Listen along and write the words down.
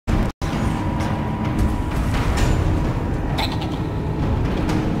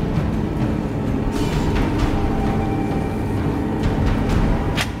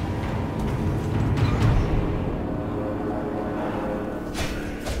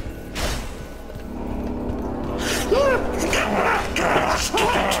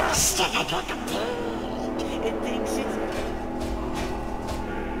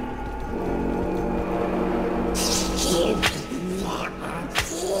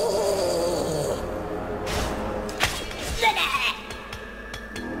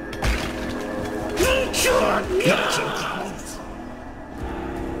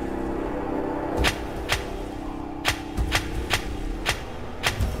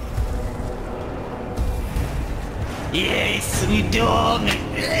Yes, we dog.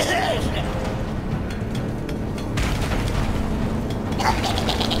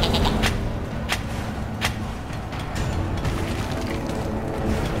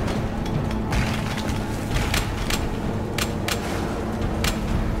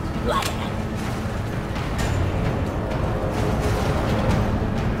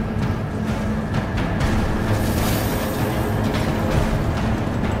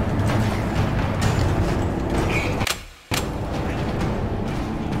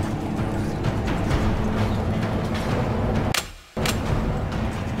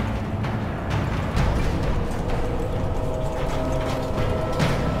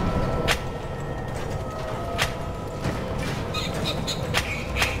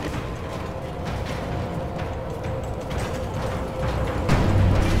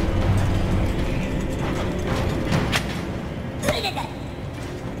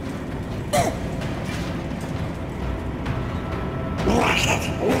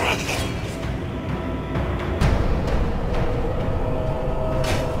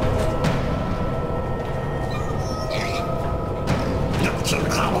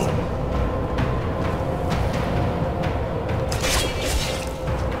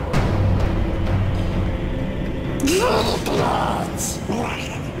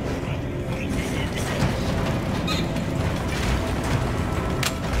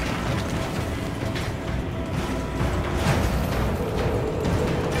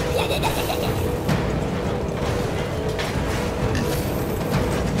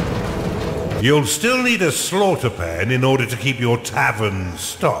 You'll still need a slaughter pen in order to keep your tavern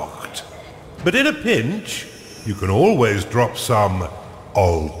stocked. But in a pinch, you can always drop some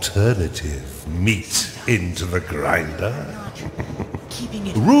alternative meat into the grinder.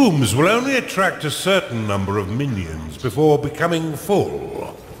 Rooms will only attract a certain number of minions before becoming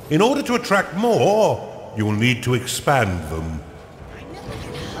full. In order to attract more, you will need to expand them.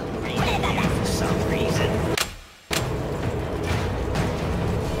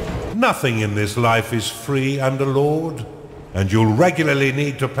 Nothing in this life is free, Underlord, and you'll regularly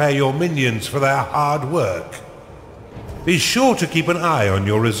need to pay your minions for their hard work. Be sure to keep an eye on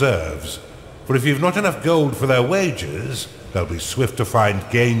your reserves, for if you've not enough gold for their wages, they'll be swift to find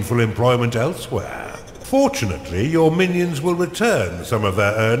gainful employment elsewhere. Fortunately, your minions will return some of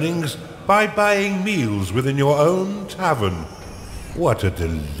their earnings by buying meals within your own tavern. What a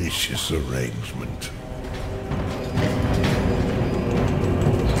delicious arrangement.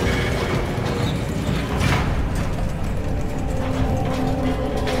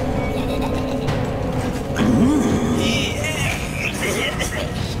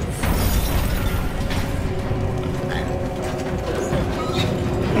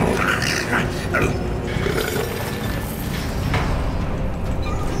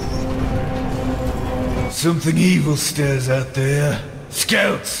 Something evil stirs out there.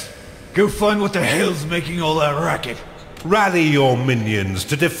 Scouts! Go find what the hell's making all that racket. Rally your minions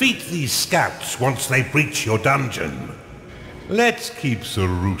to defeat these scouts once they breach your dungeon. Let's keep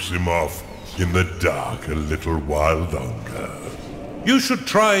Sarusimov in the dark a little while longer. You should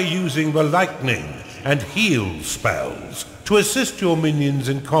try using the lightning and heal spells to assist your minions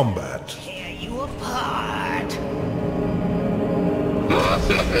in combat. Tear you apart.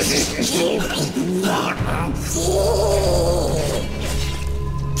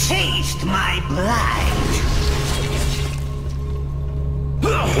 Taste my blight.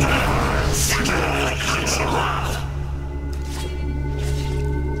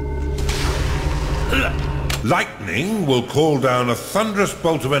 Lightning will call down a thunderous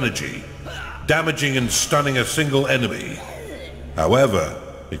bolt of energy, damaging and stunning a single enemy. However,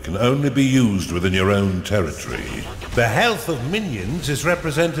 it can only be used within your own territory. The health of minions is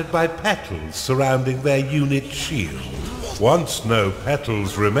represented by petals surrounding their unit shield. Once no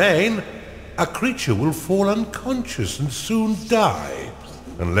petals remain, a creature will fall unconscious and soon die,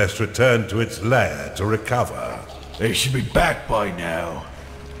 unless returned to its lair to recover. They should be back by now.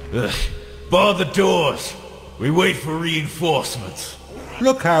 Ugh. Bar the doors. We wait for reinforcements.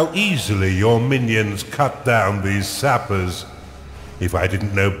 Look how easily your minions cut down these sappers. If I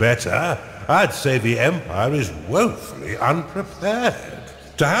didn't know better, I'd say the Empire is woefully unprepared.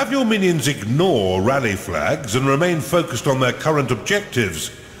 To have your minions ignore rally flags and remain focused on their current objectives,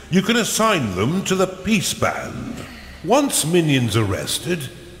 you can assign them to the Peace Band. Once minions are rested,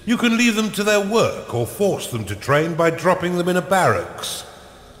 you can leave them to their work or force them to train by dropping them in a barracks.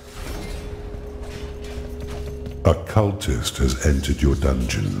 A cultist has entered your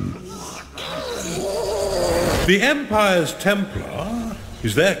dungeon. The Empire's Templar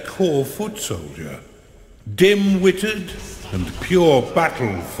is their core foot soldier. Dim-witted and pure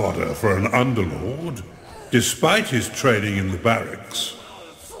battle fodder for an underlord, despite his training in the barracks.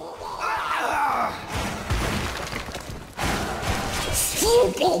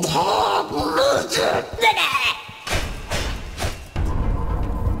 Stupid hog loser!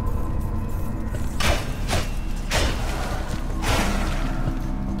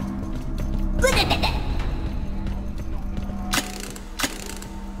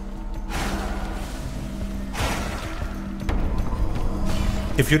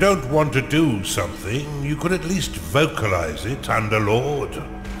 If you don't want to do something, you could at least vocalize it, Underlord.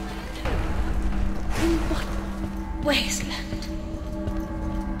 In what wasteland?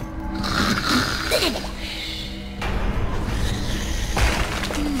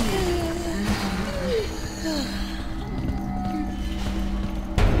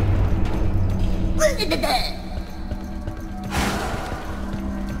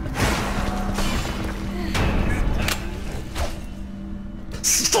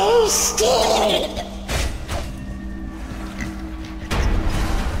 Stay still!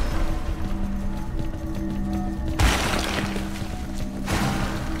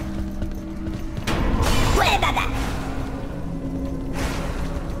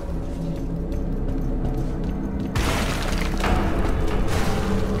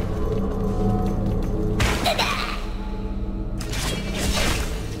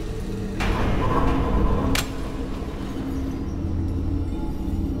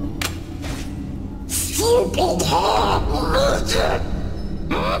 Stupid hog loser!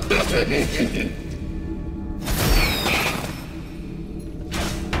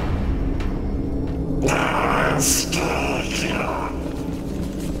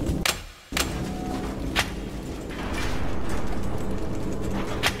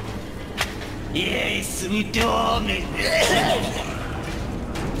 Yes, we dog.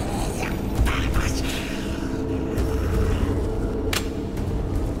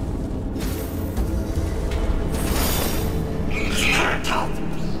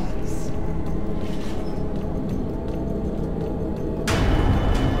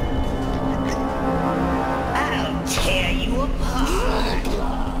 I'll tear you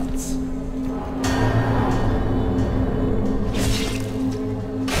apart.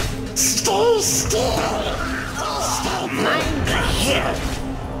 Stay still! Mind the hill.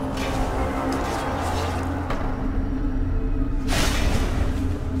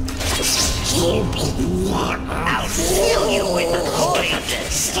 Stupid hog! I'll fill you with poison.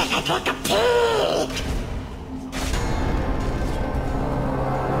 Stick it like a pig!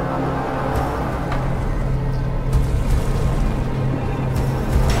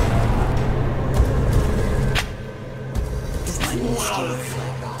 One skewered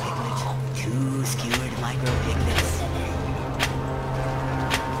piglet, two skewered micro piglets.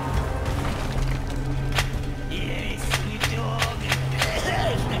 Yes, we dog.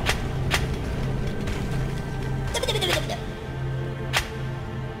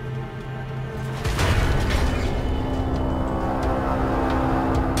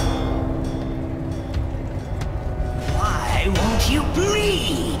 Why won't you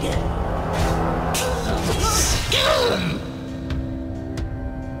bleed?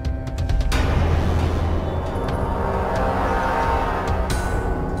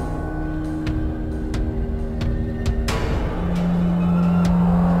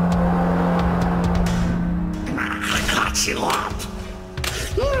 Cut you up!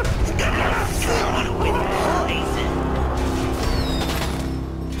 With poison.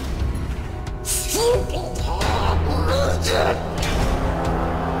 Stupid hog loser!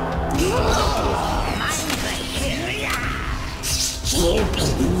 Mind the hill. Stupid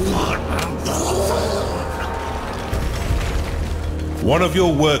One of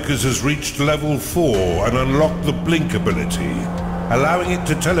your workers has reached level 4 and unlocked the blink ability, allowing it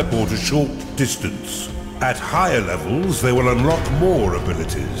to teleport a short distance. At higher levels, they will unlock more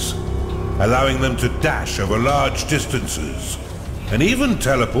abilities, allowing them to dash over large distances, and even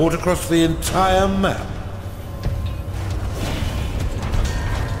teleport across the entire map.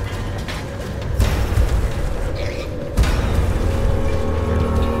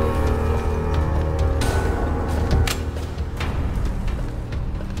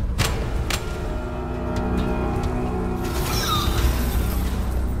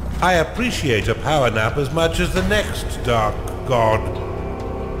 I appreciate a power nap as much as the next dark god,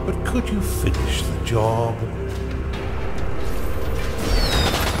 but could you finish the job?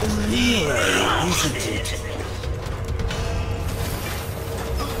 Really, isn't it?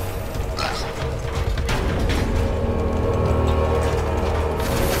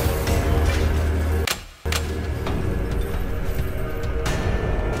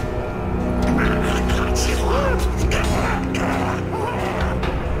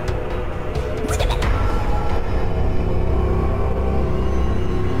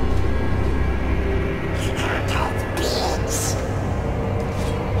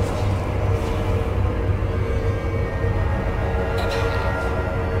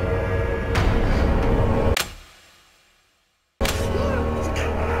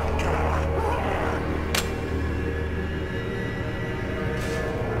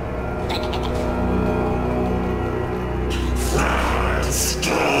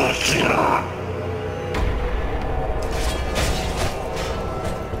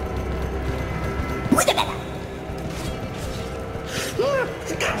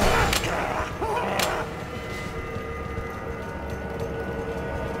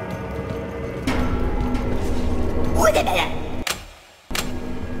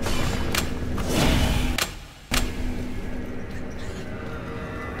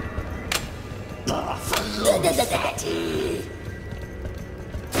 Fatty.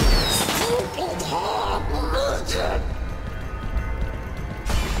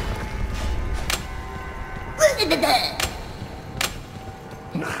 Stupid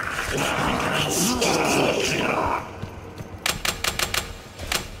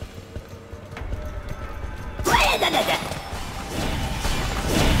hair lizard.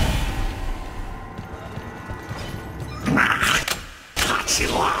 Cut you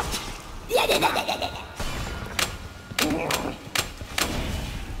up.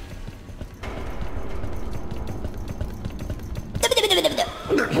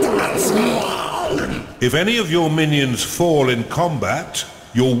 If any of your minions fall in combat,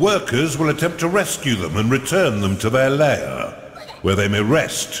 your workers will attempt to rescue them and return them to their lair, where they may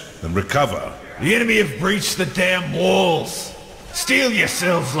rest and recover. The enemy have breached the damn walls. Steel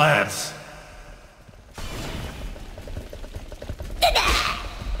yourselves, lads.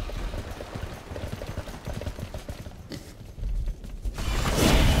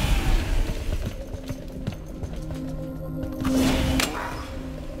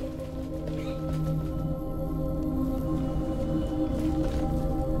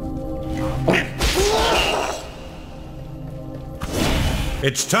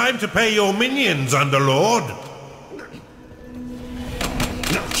 It's time to pay your minions, Underlord.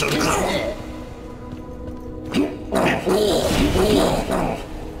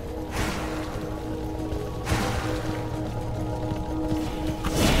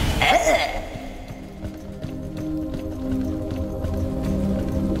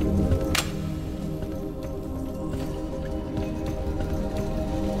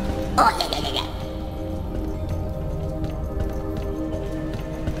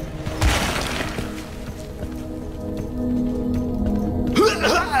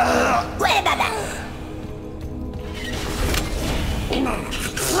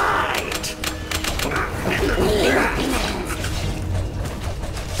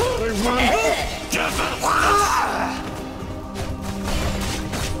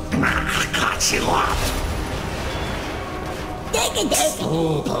 Cut you up.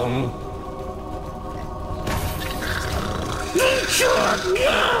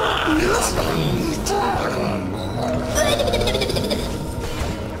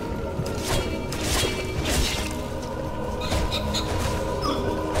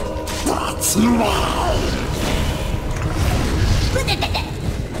 That's mine.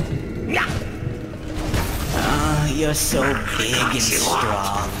 Oh, you're so big and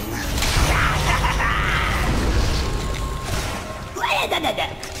strong.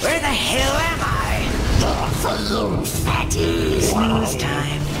 Where the hell am I? For you, fatty. Snooze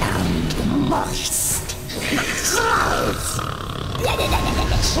time. And moist.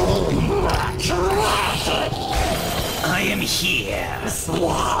 I am here.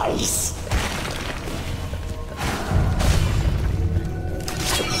 Slice.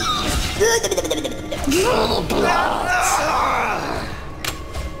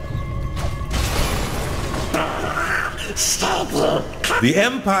 The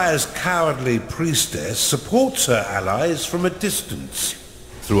Empire's cowardly priestess supports her allies from a distance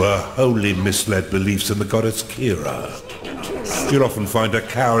through her wholly misled beliefs in the goddess Kira. You'll often find her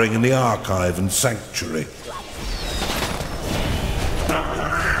cowering in the archive and sanctuary.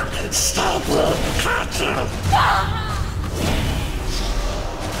 Stop it, cut it.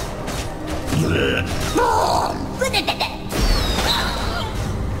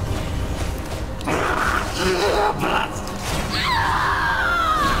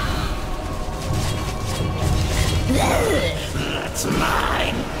 That's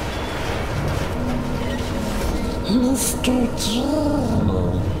mine. Mr. Joe.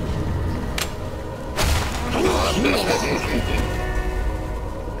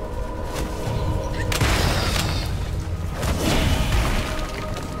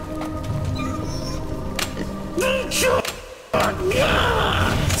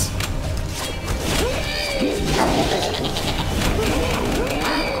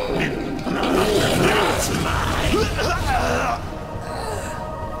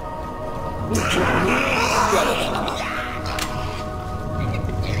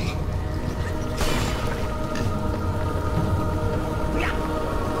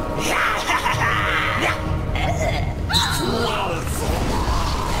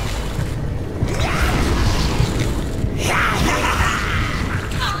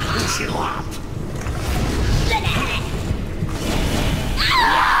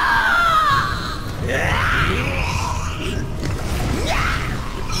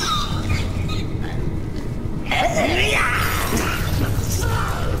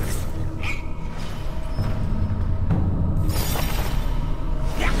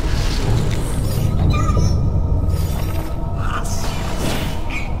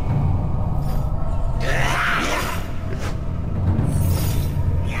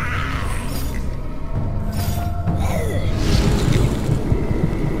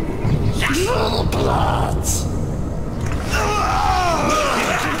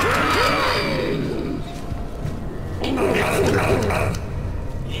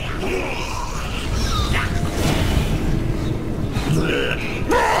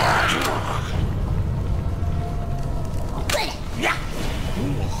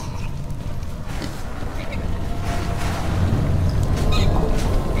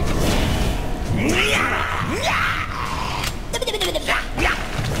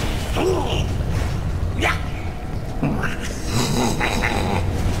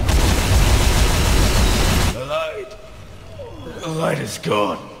 is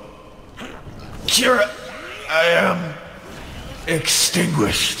gone. Kira, I am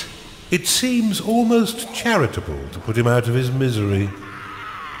extinguished. It seems almost charitable to put him out of his misery.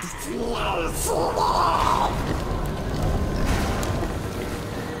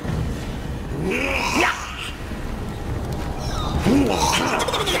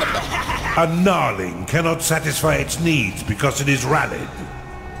 A gnarling cannot satisfy its needs because it is rallied.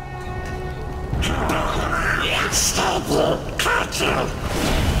 Stop it, catch it.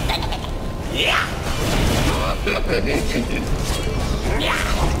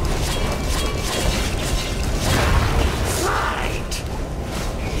 Fight.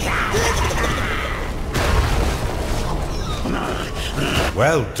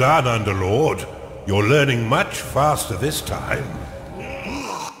 Well done, Underlord. You're learning much faster this time.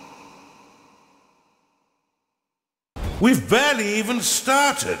 We've barely even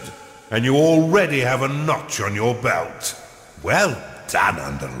started, and you already have a notch on your belt. Well done,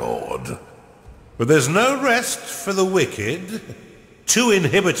 Underlord. But there's no rest for the wicked. 2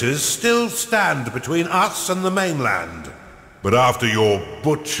 inhibitors still stand between us and the mainland. But after your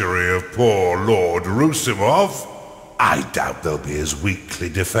butchery of poor Lord Rusimov, I doubt they'll be as weakly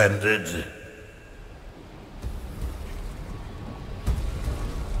defended.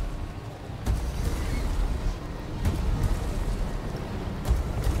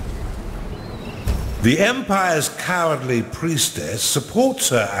 The Empire's cowardly priestess supports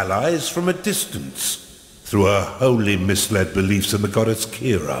her allies from a distance through her wholly misled beliefs in the goddess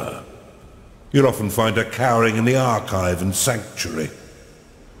Kira. You'll often find her cowering in the archive and sanctuary.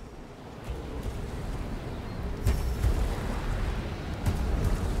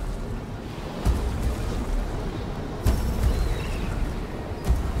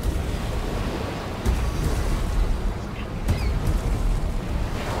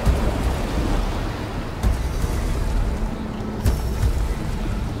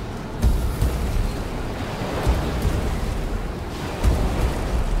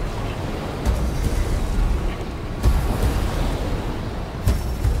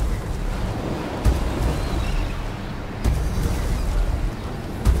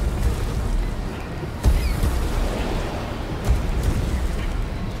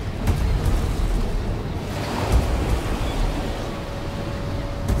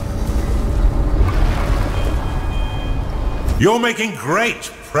 You're making great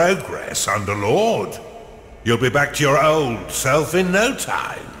progress, Underlord. You'll be back to your old self in no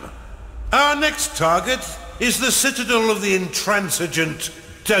time. Our next target is the citadel of the intransigent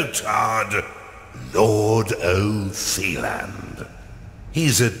dotard, Lord O'Theland.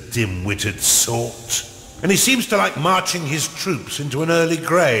 He's a dim-witted sort, and he seems to like marching his troops into an early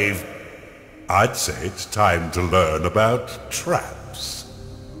grave. I'd say it's time to learn about traps.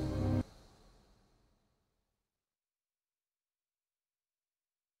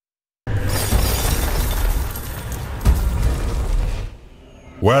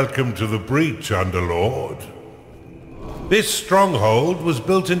 Welcome to the breach, Underlord. This stronghold was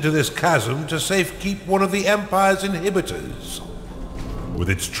built into this chasm to safekeep one of the Empire's inhibitors.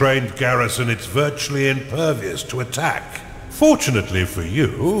 With its trained garrison, it's virtually impervious to attack. Fortunately for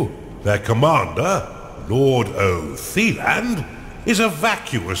you, their commander, Lord O'Theland, is a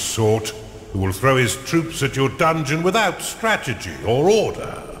vacuous sort who will throw his troops at your dungeon without strategy or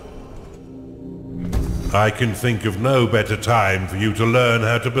order. I can think of no better time for you to learn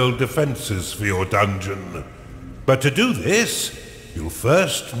how to build defenses for your dungeon. But to do this, you'll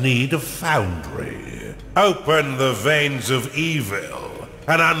first need a foundry. Open the veins of evil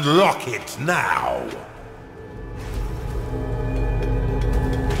and unlock it now.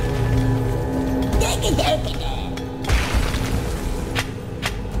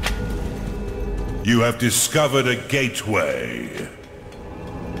 You have discovered a gateway.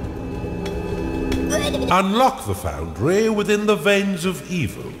 Unlock the foundry within the veins of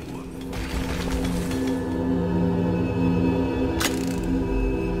evil.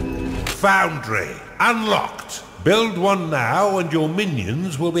 Foundry unlocked. Build one now and your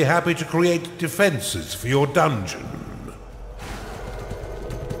minions will be happy to create defenses for your dungeon.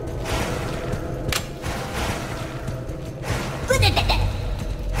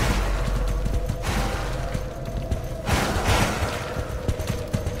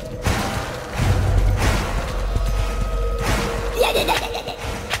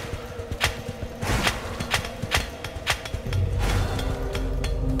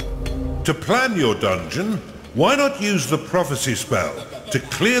 To plan your dungeon, why not use the prophecy spell to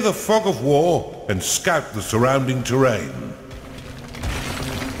clear the fog of war and scout the surrounding terrain?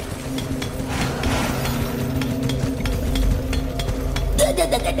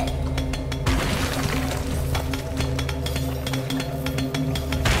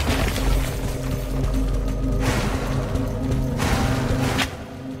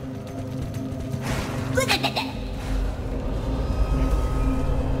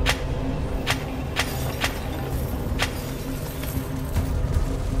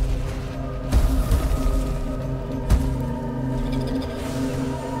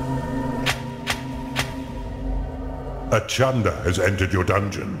 A Chunda has entered your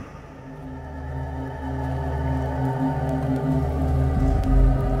dungeon.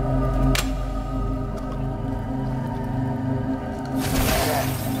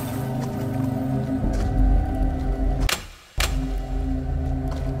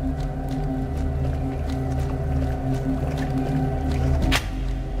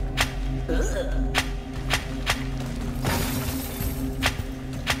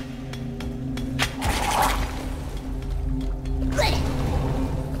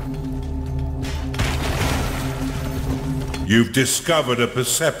 You've discovered a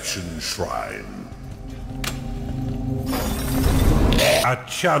perception shrine. A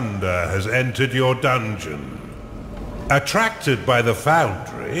Chunda has entered your dungeon. Attracted by the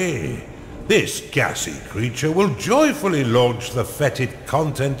foundry, this gassy creature will joyfully launch the fetid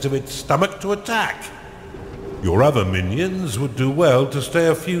contents of its stomach to attack. Your other minions would do well to stay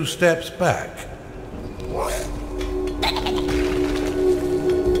a few steps back.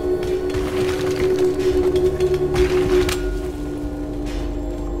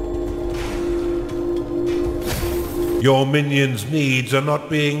 Your minions' needs are not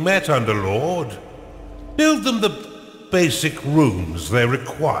being met, Underlord. Build them the basic rooms they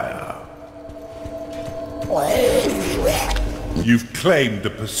require. You've claimed a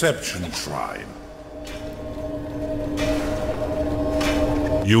perception shrine.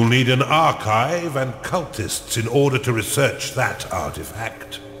 You'll need an archive and cultists in order to research that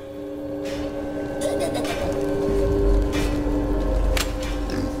artifact.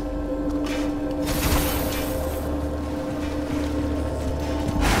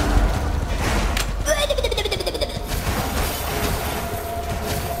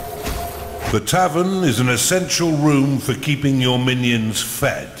 The tavern is an essential room for keeping your minions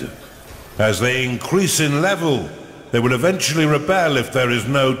fed. As they increase in level, they will eventually rebel if there is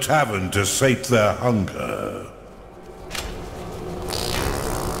no tavern to sate their hunger.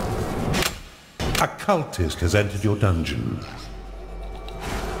 A cultist has entered your dungeon.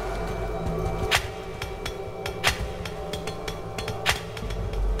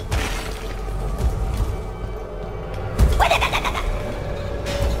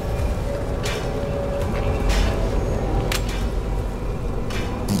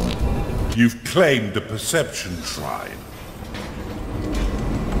 You've claimed a perception shrine.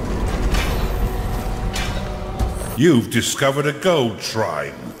 You've discovered a gold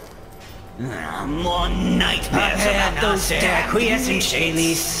shrine. More nightmares about those quiescent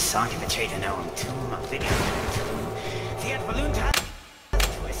shaylis. Sanctificate noam tum of video tum. Fiat voluntas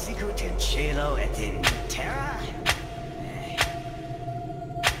to secret in cielo et in terra.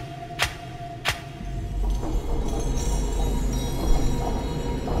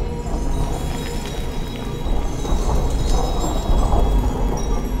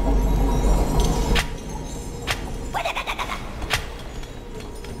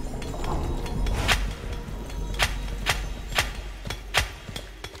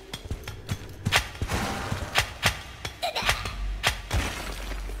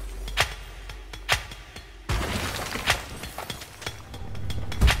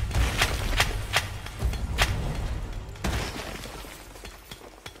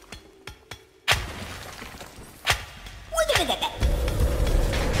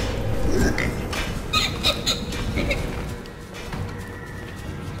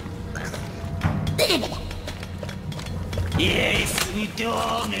 Yes, we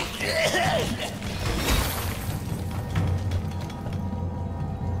don't.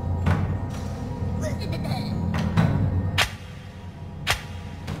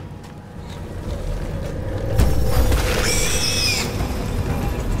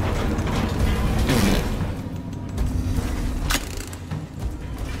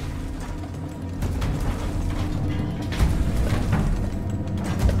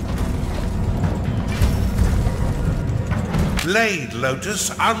 Blade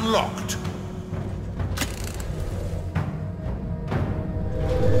Lotus unlocked.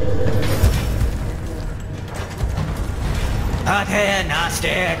 Pater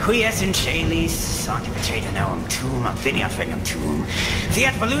noster, quiescent shaylis, sanctificate noam tum of video tum.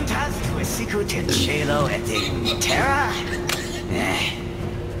 Fiat voluntas to secret in cielo et in terra.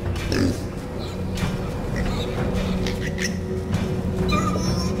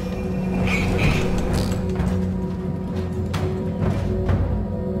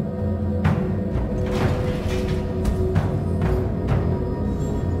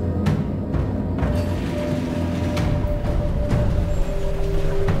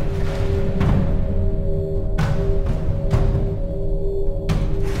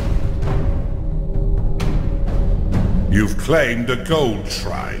 You've claimed a gold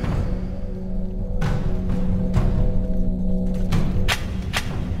shrine.